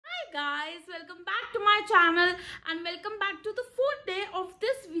guys, welcome back to my channel and welcome back to the fourth day of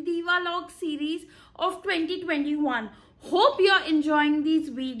this Diwalog series of 2021. Hope you are enjoying these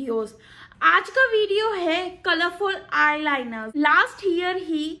videos. आज का video है colourful eyeliners. Last year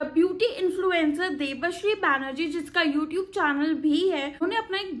ही beauty influencer Debashree Banerjee, जिसका YouTube channel भी है, उन्होंने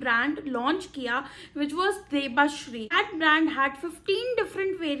अपना एक brand launch किया which was Debashree. That brand had 15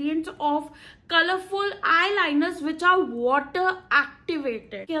 different variants of colourful eyeliners which are water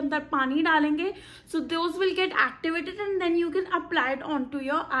activated. के अंदर पानी डालेंगे so those will get activated and then you can apply it on to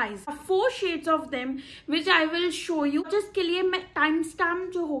your eyes. 4 shades of them which I will show you, जिसके लिए मैं time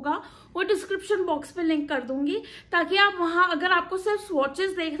stamp जो होगा वो डिस्क्रिप्शन बॉक्स पे लिंक कर दूंगी, ताकि आप वहां, अगर आपको सिर्फ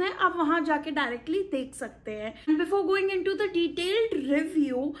स्वॉचेस देख रहे हैं, आप वहां जाके डायरेक्टली देख सकते हैं। Before going into the detailed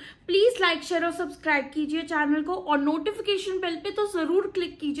review, please like, share और सब्सक्राइब कीजिए चैनल को, और नोटिफिकेशन बेल पे तो जरूर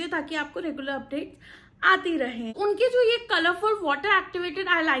क्लिक कीजिए ताकि आपको रेगुलर अपडेट्स आती रहे। उनके जो ये कलरफुल वाटर एक्टिवेटेड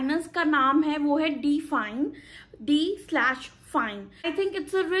आईलाइनर्स का नाम है वो है dfine, D/fine. I think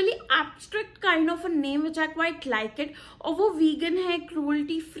it's a really abstract kind of a name which I quite like it. और वो vegan है,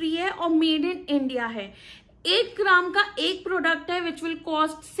 cruelty free है और made in India है। 1 ग्राम का एक प्रोडक्ट है which will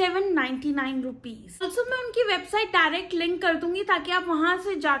cost 799 rupees. Also मैं उनकी वेबसाइट डायरेक्ट लिंक कर दूंगी ताकि आप वहां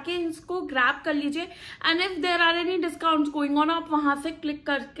से जाके इसको ग्रैब कर लीजिए, and if there are any discounts going on, आप वहां से क्लिक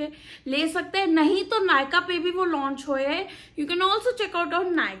करके ले सकते हैं। नहीं तो नायका पे भी वो लॉन्च हुए हैं, you can also check out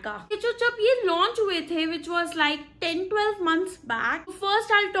on Nykaa. जब ये लॉन्च हुए थे which was like 10-12 months back,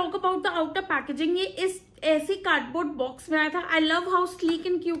 first I talk about the outer packaging. ये इस ऐसी कार्डबोर्ड बॉक्स में आया था। I love how sleek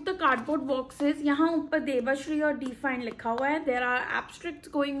and cute the cardboard box is. यहाँ ऊपर देबश्री और dfine लिखा हुआ है। There are abstracts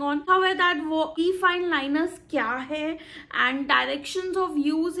going on. How है दैट वो dfine लाइनर्स क्या है एंड डायरेक्शंस ऑफ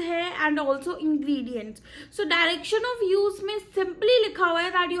यूज है and also ingredients. So direction of use में सिंपली लिखा हुआ है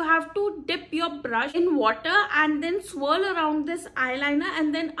that you have to dip your brush in water and then swirl around this eyeliner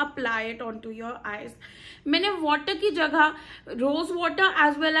and then apply it on to your eyes. मैंने water की जगह rose water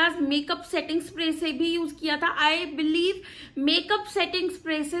as well as makeup setting spray से भी use किया था। I believe makeup setting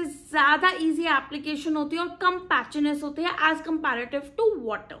spray से ज्यादा easy application होती है और कम पैचनेस होती है as comparative to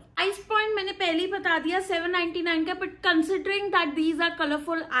water. Price point मैंने पहले ही बता दिया 799 का, but considering that these are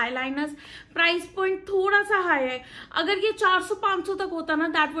colourful eyeliners, price point थोड़ा सा हाई है। अगर ये 400-500 तक होता ना,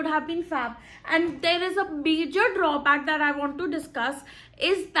 that would have been fab. And there is a major drawback that I want to discuss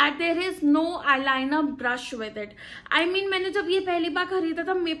is that there is no eyeliner brush with it. I mean, मैंने जब ये पहली बार खरीदा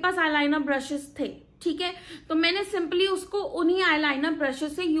था, मेरे पास eyeliner brushes थे, ठीक है, तो मैंने सिंपली उसको उन्हीं eyeliner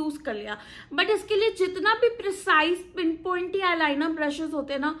brushes से यूज कर लिया। बट इसके लिए जितना भी precise pin point eyeliner brushes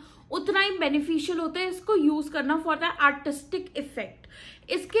होते हैं ना, उतना ही बेनिफिशियल होता है इसको यूज करना फॉर द आर्टिस्टिक इफेक्ट।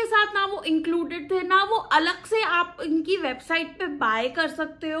 इसके साथ ना वो इंक्लूडेड थे ना वो अलग से आप इनकी वेबसाइट पे बाय कर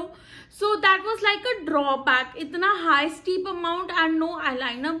सकते हो। So that was like a drawback. इतना high steep amount and no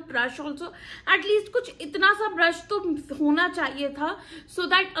eyeliner brush also. At least कुछ इतना सा ब्रश तो होना चाहिए था, सो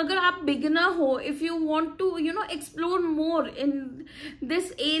दैट अगर आप बिगिनर हो, if you want to explore more in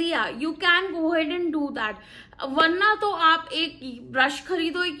this area, you can go ahead and do that. वरना तो आप एक ब्रश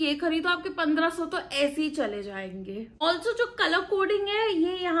खरीदो, एक ये खरीदो, आपके 1500 तो ऐसे ही चले जाएंगे। ऑल्सो जो कलर कोडिंग है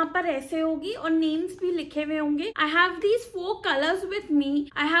ये यहाँ पर ऐसे होगी और नेम्स भी लिखे हुए होंगे। I have these 4 colours with me.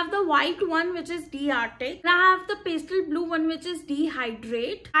 I have the white one which is D Arctic, I have the pastel blue one which is D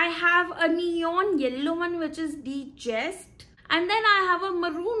hydrate, I have a neon yellow one which is D जेस्ट, and then I have a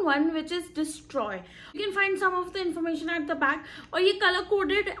maroon one which is destroy. You can find some of the information at the back. और ये color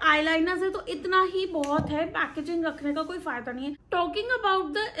coded eyeliners है तो इतना ही बहुत है, packaging रखने का कोई फायदा नहीं है। Talking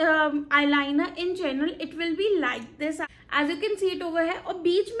about the eyeliner in general, it will be like this as you can see it over here। और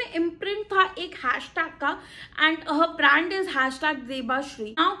बीच में imprint था एक hashtag का and her brand is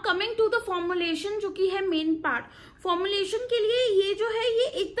 #Debasree। Now coming to the formulation, जो कि है main part। फॉर्मुलेशन के लिए ये जो है ये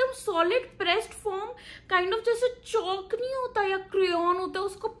एकदम solid pressed form, kind of जैसे चॉक नहीं होता या क्रेयॉन होता है,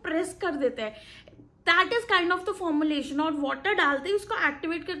 उसको प्रेस कर देते हैं। That is kind of the formulation. और वाटर डालते ही उसको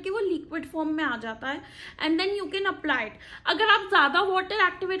एक्टिवेट करके वो लिक्विड फॉर्म में आ जाता है and then you can apply it. अगर आप ज्यादा वाटर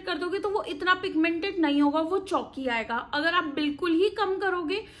एक्टिवेट कर दोगे तो वो इतना पिगमेंटेड नहीं होगा, वो चॉकी आएगा। अगर आप बिल्कुल ही कम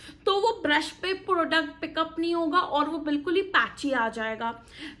करोगे तो वो ब्रश पे प्रोडक्ट पिकअप नहीं होगा और वो बिल्कुल ही पैची आ जाएगा।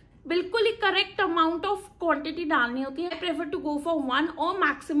 बिल्कुल ही करेक्ट अमाउंट ऑफ क्वांटिटी डालनी होती है। I prefer to go for 1 और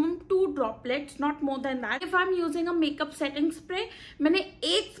maximum 2 droplets, not more than that. If I am using a makeup setting spray, मैंने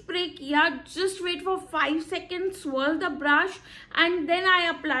एक स्प्रे किया, just wait for 5 seconds, swirl the brush and then I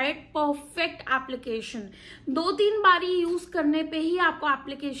applied. Perfect application. 2-3 बारी use करने पे ही आपको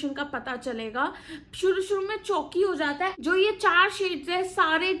application का पता चलेगा। शुरू में चौकी हो जाता है। जो ये 4 शेड्स है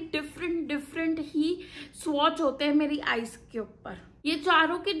सारे डिफरेंट ही स्वॉच होते हैं मेरी आईज के ऊपर। ये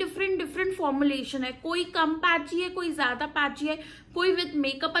चारों के डिफरेंट फॉर्मुलेशन है, कोई कम पैची है, कोई ज्यादा पैची है, कोई विद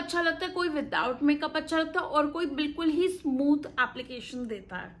मेकअप अच्छा लगता है, कोई विदाउट मेकअप अच्छा लगता है, और कोई बिल्कुल ही स्मूथ एप्लीकेशन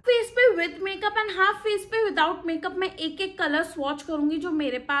देता है। फेस पे with makeup and half face पे विदाउट मेकअप मैं एक एक कलर स्वॉच करूंगी जो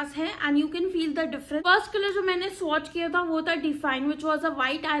मेरे पास है, and you can feel the difference. First colour जो मैंने स्वॉच किया था वो था define, which was a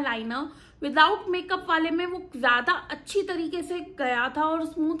white eye liner. Without makeup वाले में वो ज्यादा अच्छी तरीके से गया था और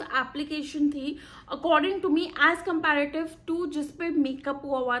स्मूथ एप्लीकेशन थी according to me as comparative to जिसपे मेकअप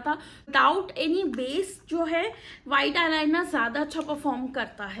हुआ था। विदाउट एनी बेस जो है व्हाइट आईलाइनर ज्यादा अच्छा परफॉर्म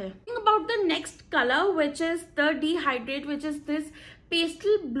करता है। About the next colour which is the dehydrate, which is this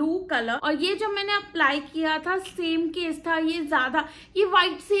pastel blue colour, और ये जब मैंने अप्लाई किया था सेम केस था, ये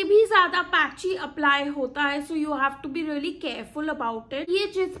व्हाइट से भी ज्यादा पैची अप्लाई होता है, so you have to be really careful about it. ये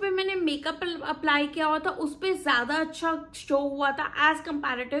जिस पे मैंने मेकअप अप्लाई किया हुआ था उस पे ज्यादा अच्छा शो हुआ था एज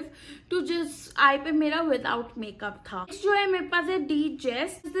कंपैरेटिव टू जिस आई पे मेरा विदाउट मेकअप था। जो है मेरे पास है D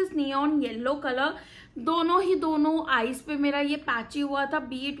जेस्ट, this neon yellow colour. दोनों आईज पे मेरा ये पैची हुआ था,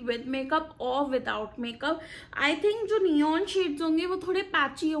 बी इट विद मेकअप और विदाउट मेकअप। आई थिंक जो नियॉन शेड्स होंगे वो थोड़े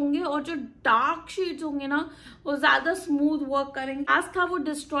पैची होंगे और जो डार्क शेड्स होंगे ना वो ज्यादा स्मूथ वर्क करेंगे। लास्ट था वो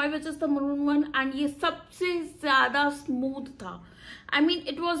destroy which is the maroon one, and ये सबसे ज्यादा स्मूथ था। I mean,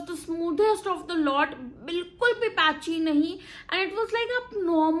 it was the smoothest of the lot, बिल्कुल भी पैची नहीं, and it was like a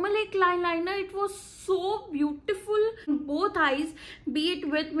normal एक eyeliner. It was so beautiful both eyes, be it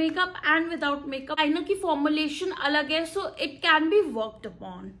with makeup and without makeup. Eyeliner की formulation अलग है, so it can be worked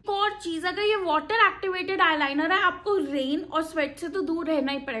upon. और चीज, अगर ये water activated eyeliner है, आपको रेन और स्वेट से तो दूर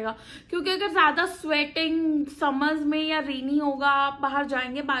रहना ही पड़ेगा, क्योंकि अगर ज्यादा स्वेटिंग समर्स में या रेनी होगा, आप बाहर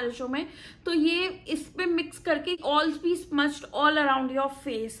जाएंगे बारिशों में, तो ये इस पे मिक्स करके all B smudged all around your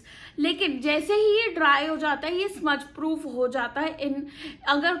face. लेकिन जैसे ही ये ड्राई हो जाता है ये स्मज प्रूफ हो जाता है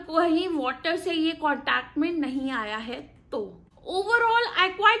अगर कहीं वाटर से ये कांटेक्ट में नहीं आया है तो। Overall I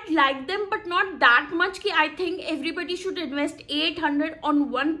quite like them but not that much कि I think everybody should invest 800 on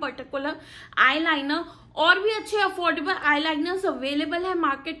one particular eye liner. और भी अच्छे अफोर्डेबल आईलाइनर्स अवेलेबल है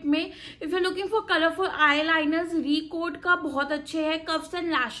मार्केट में। If you looking for colourful eyeliners, Recode का बहुत अच्छे है, कर्व्स एंड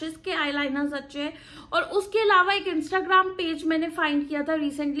लैशेस के आईलाइनर्स अच्छे हैं। और उसके अलावा एक इंस्टाग्राम पेज मैंने फाइंड किया था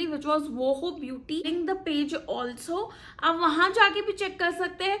रिसेंटली विच वॉज वो ब्यूटी द पेज ऑल्सो, आप वहां जाके भी चेक कर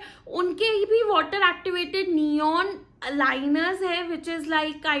सकते हैं। उनके भी वाटर एक्टिवेटेड नियॉन liners है which is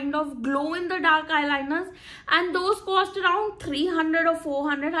like kind of glow in the dark eyeliners, and those cost around 300 or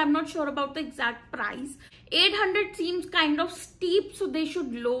 400. I'm not sure about the exact price. 800 seems kind of steep, so they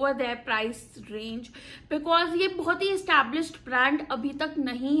should lower their price range because ये बहुत ही established brand अभी तक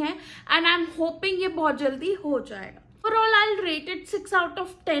नहीं है, and I'm hoping ये बहुत जल्दी हो जाएगा। Overall, I'll rate it 6 out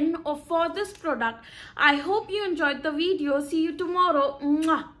of 10 for this product. I hope you enjoyed the video. See you tomorrow.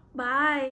 Bye.